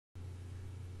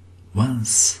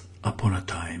Once upon a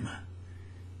time,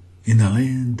 in a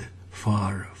land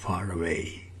far, far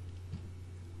away.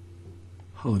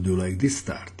 How do you like this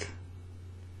start?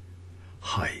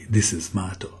 Hi, this is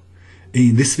Mato.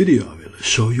 In this video I will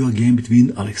show you a game between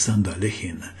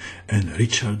Alekhine and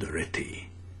Richard Reti.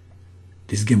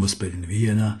 This game was played in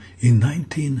Vienna in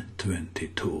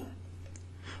 1922.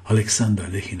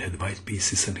 Alekhine had white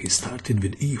pieces and he started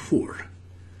with e4.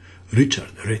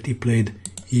 Richard Reti played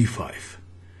e5,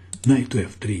 knight to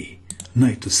f3,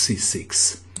 knight to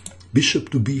c6, bishop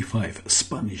to b5,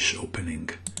 Spanish opening,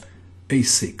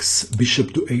 a6,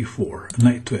 bishop to a4,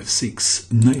 knight to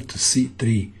f6, knight to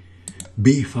c3,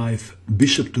 b5,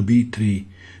 bishop to b3,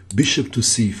 bishop to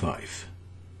c5.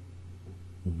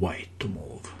 White to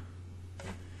move.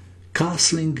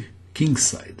 Castling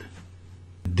kingside.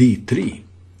 d3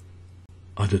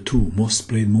 are the two most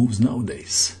played moves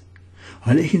nowadays.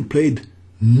 Alekhine played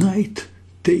knight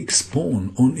takes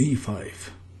pawn on e5,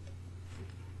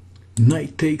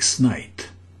 knight takes knight,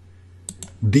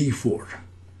 d4,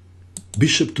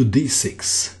 bishop to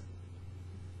d6,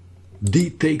 d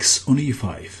takes on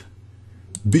e5,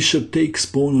 bishop takes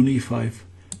pawn on e5,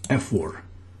 f4.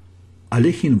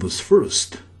 Alekhine was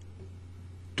first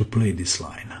to play this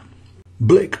line.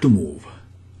 Black to move.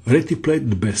 Reti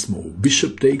played the best move,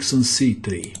 bishop takes on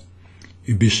c3.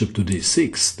 If bishop to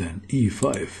d6, then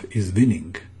e5 is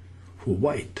winning for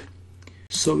white.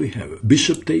 So we have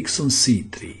bishop takes on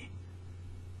c3,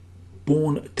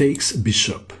 pawn takes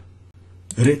bishop,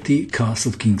 Reti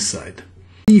castled kingside,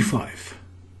 e5,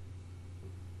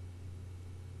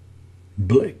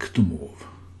 black to move.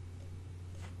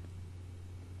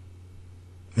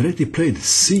 Reti played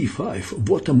c5,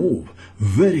 what a move,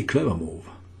 very clever move.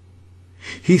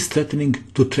 He's threatening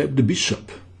to trap the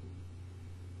bishop.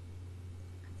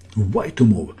 White to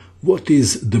move. What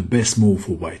is the best move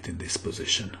for white in this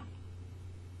position?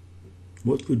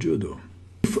 What would you do?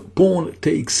 If pawn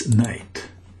takes knight,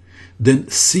 then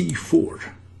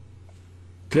c4,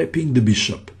 trapping the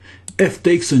bishop. F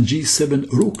takes on g7,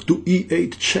 rook to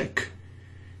e8 check.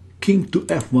 King to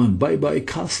f1, bye-bye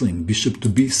castling, bishop to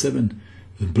b7.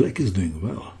 Black is doing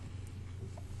well.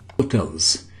 What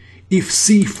else? If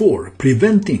c4,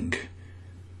 preventing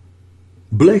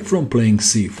black from playing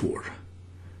c4,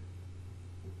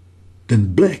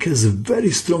 then black has a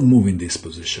very strong move in this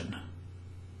position.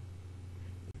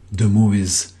 The move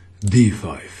is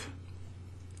d5.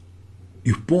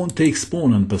 If pawn takes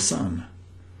pawn en passant,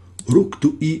 rook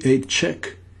to e8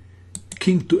 check,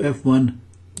 king to f1,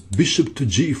 bishop to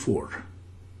g4,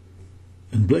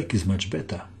 and black is much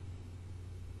better.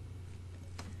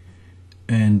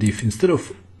 And if instead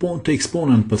of pawn takes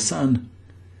pawn en passant,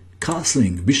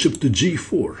 castling, bishop to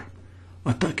g4,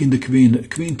 attacking the queen,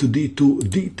 queen to d2,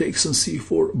 d takes on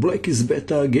c4, black is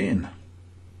better again.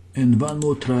 And one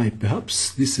more try,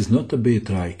 perhaps this is not a bad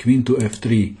try, queen to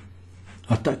f3,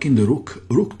 attacking the rook,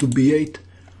 rook to b8,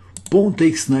 pawn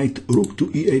takes knight, rook to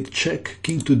e8 check,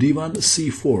 king to d1,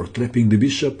 c4, trapping the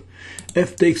bishop,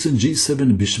 f takes on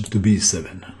g7, bishop to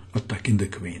b7, attacking the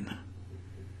queen.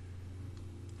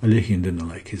 Alekhine didn't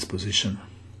like his position.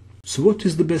 So what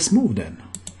is the best move then?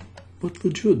 What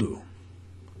would you do?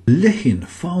 Alekhine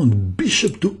found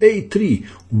bishop to a3.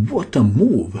 What a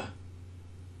move!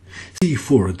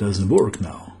 c4 doesn't work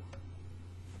now.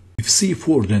 If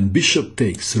c4, then bishop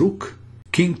takes rook,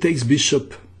 king takes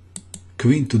bishop,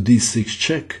 queen to d6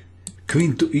 check,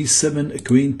 queen to e7,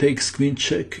 queen takes queen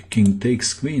check, king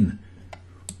takes queen,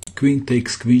 queen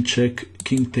takes queen check,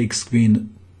 king takes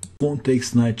queen, pawn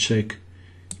takes knight check,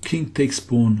 king takes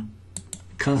pawn,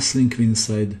 castling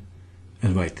queenside,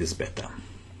 and white is better.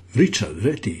 Richard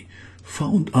Reti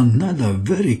found another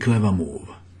very clever move.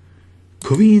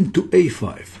 Queen to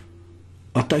a5,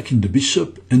 attacking the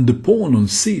bishop and the pawn on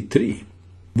c3.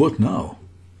 What now?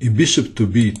 If bishop to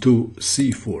b2,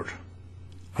 c4.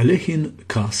 Alekhine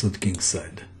castled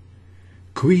kingside.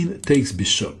 Queen takes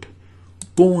bishop,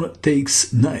 pawn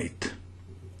takes knight,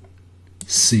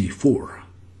 c4,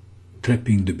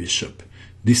 trapping the bishop.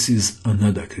 This is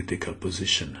another critical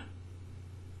position.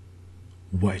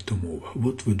 White to move.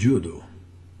 What would you do?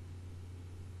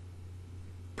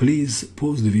 Please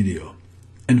pause the video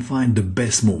and find the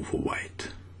best move for white.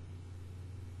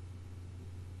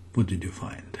 What did you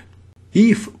find?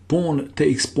 If pawn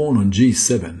takes pawn on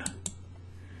g7,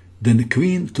 then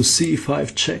queen to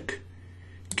c5 check,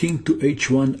 king to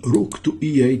h1, rook to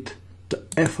e8, to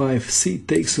f5, c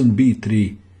takes on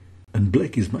b3, and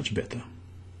black is much better.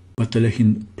 But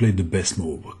Alekhine played the best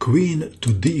move, queen to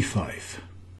d5,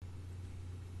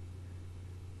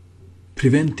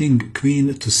 preventing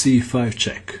queen to c5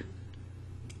 check,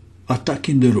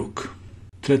 attacking the rook,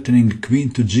 threatening queen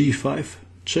to g5,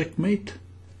 checkmate.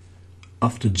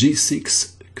 After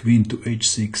g6, queen to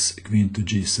h6, queen to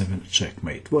g7,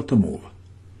 checkmate. What a move.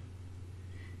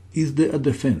 Is there a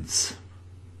defense?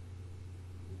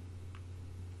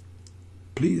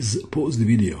 Please pause the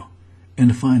video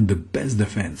and find the best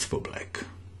defense for black.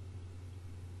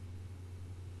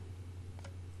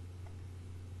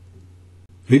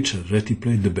 Richard Reti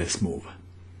played the best move.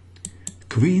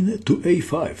 Queen to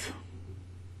a5.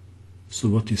 So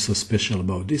what is so special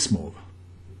about this move?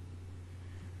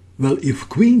 Well, if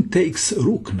queen takes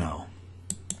rook now,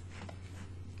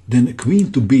 then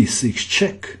queen to b6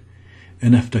 check,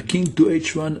 and after king to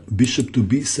h1, bishop to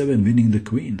b7 winning the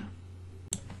queen.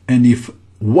 And if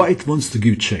white wants to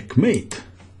give checkmate,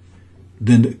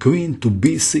 then queen to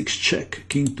b6 check,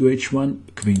 king to h1,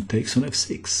 queen takes on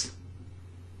f6.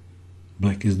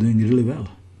 Black is doing really well.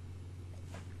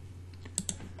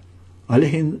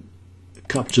 Alekhine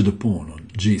captured the pawn on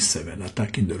g7,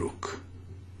 attacking the rook.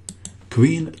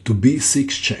 Queen to b6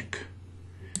 check,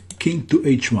 king to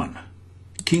h1,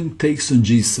 king takes on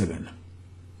g7.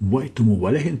 White to move.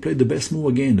 Alekhine played the best move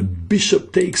again.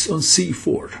 Bishop takes on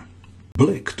c4.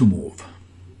 Black to move.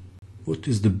 What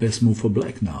is the best move for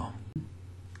black now?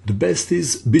 The best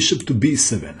is bishop to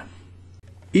b7.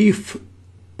 If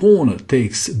pawn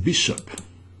takes bishop,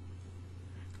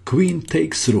 queen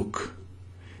takes rook,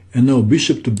 and now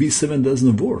bishop to b7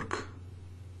 doesn't work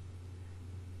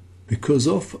because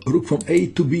of rook from a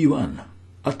to b1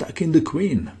 attacking the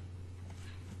queen.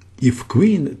 If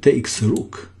queen takes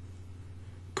rook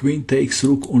on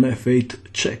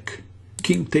f8 check,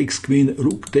 king takes queen,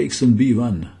 rook takes on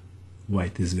b1,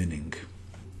 white is winning.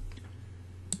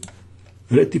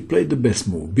 Reti played the best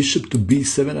move. Bishop to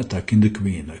b7 attacking the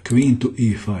queen. Queen to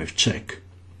e5 check.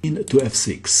 Queen to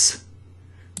f6.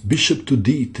 Bishop to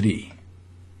d3.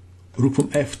 Rook from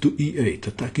f to e8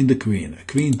 attacking the queen.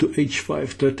 Queen to h5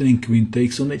 threatening queen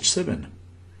takes on h7.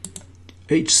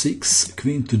 h6.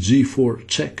 Queen to g4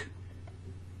 check.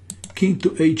 King to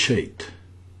h8.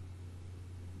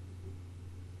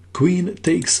 Queen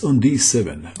takes on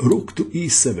d7. Rook to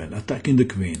e7 attacking the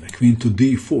queen. Queen to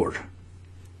d4.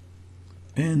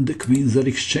 And the queens are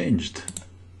exchanged.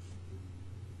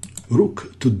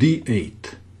 Rook to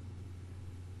d8,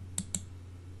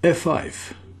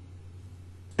 f5,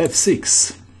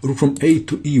 f6, rook from a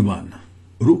to e1,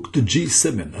 rook to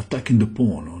g7 attacking the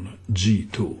pawn on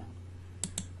g2,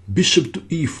 bishop to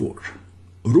e4,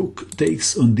 rook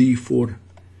takes on d4,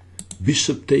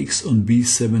 bishop takes on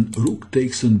b7, rook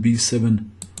takes on b7,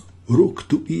 rook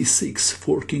to e6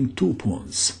 forking two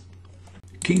pawns.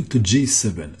 King to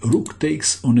g7, rook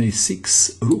takes on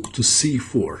a6, rook to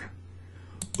c4,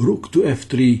 rook to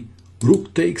f3,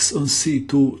 rook takes on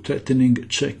c2, threatening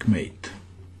checkmate.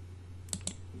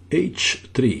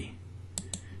 h3,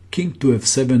 king to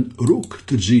f7, rook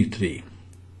to g3.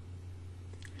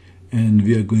 And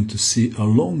we are going to see a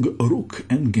long rook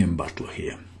endgame battle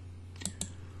here.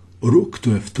 Rook to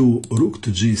f2, rook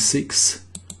to g6,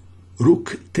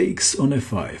 rook takes on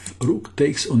f5, rook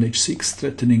takes on h6,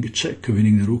 threatening check,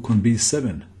 winning the rook on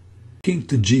b7. King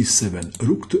to g7,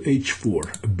 rook to h4,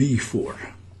 b4.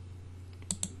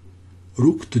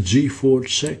 Rook to g4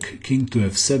 check, king to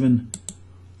f7,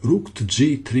 rook to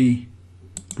g3,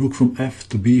 rook from f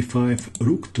to b5,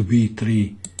 rook to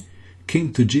b3,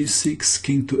 king to g6,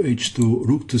 king to h2,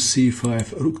 rook to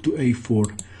c5, rook to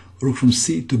a4, rook from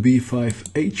c to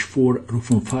b5, h4, rook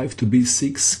from 5 to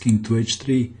b6, king to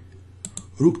h3,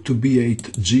 rook to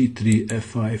b8, g3,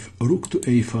 f5, rook to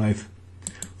a5,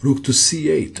 rook to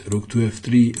c8, rook to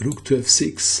f3, rook to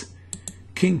f6,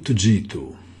 king to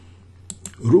g2,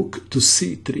 rook to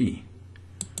c3,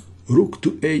 rook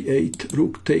to a8,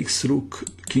 rook takes rook,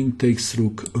 king takes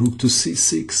rook, rook to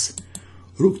c6,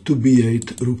 rook to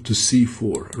b8, rook to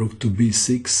c4, rook to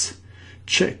b6,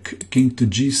 check, king to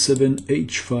g7,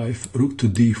 h5, rook to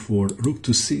d4, rook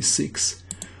to c6,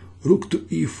 rook to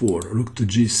e4, rook to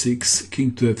g6,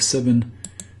 king to f7,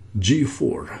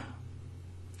 g4.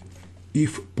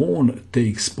 If pawn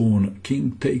takes pawn,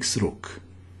 king takes rook.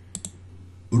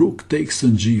 Rook takes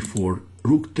on g4,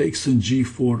 rook takes on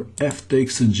g4, f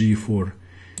takes on g4,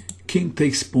 king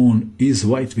takes pawn, is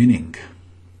white winning.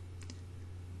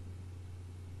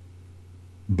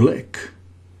 Black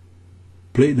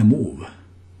played a move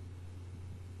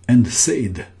and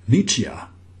said Nichia.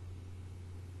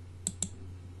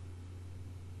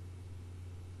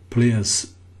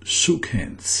 Players shook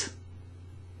hands,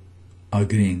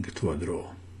 agreeing to a draw.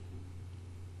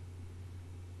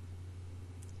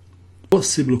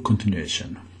 Possible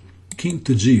continuation. King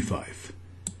to g5,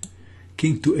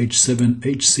 king to h7,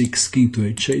 h6, king to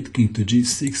h8, king to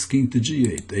g6, king to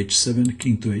g8, h7,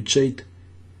 king to h8,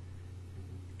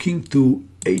 king to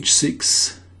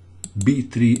h6,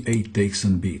 b3, a takes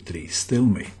on b3,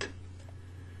 stalemate.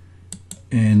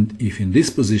 And if in this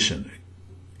position,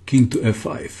 king to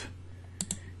f5,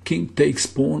 king takes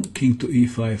pawn, king to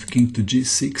e5, king to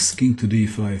g6, king to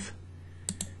d5,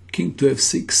 king to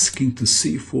f6, king to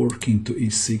c4, king to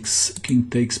e6, king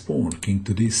takes pawn, king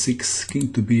to d6,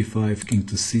 king to b5, king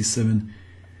to c7,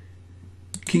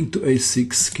 king to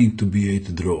a6, king to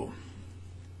b8 draw.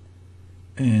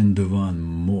 And one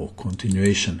more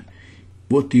continuation.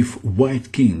 What if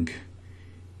white king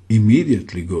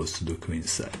immediately goes to the queen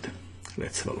side?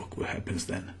 Let's have a look what happens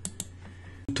then.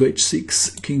 To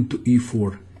h6, king to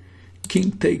e4,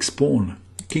 king takes pawn,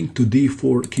 king to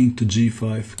d4, king to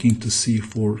g5, king to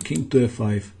c4, king to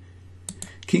f5,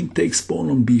 king takes pawn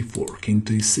on b4, king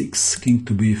to e6, king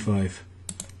to b5,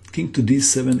 king to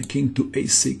d7, king to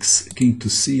a6, king to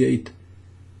c8,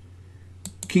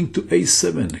 king to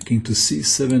a7, king to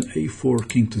c7, a4,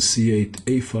 king to c8,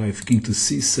 a5, king to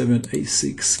c7,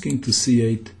 a6, king to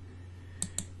c8,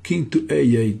 king to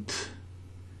a8,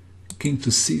 king to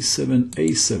c7,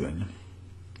 a7.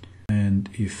 And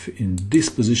if in this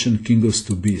position king goes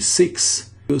to b6,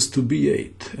 goes to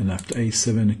b8, and after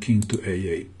a7, king to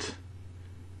a8.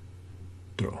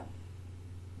 Draw.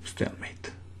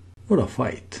 Stalemate. What a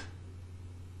fight.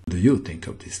 What do you think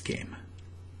of this game?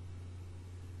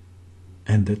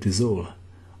 And that is all.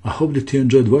 I hope that you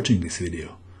enjoyed watching this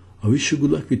video. I wish you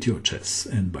good luck with your chess,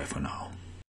 and bye for now.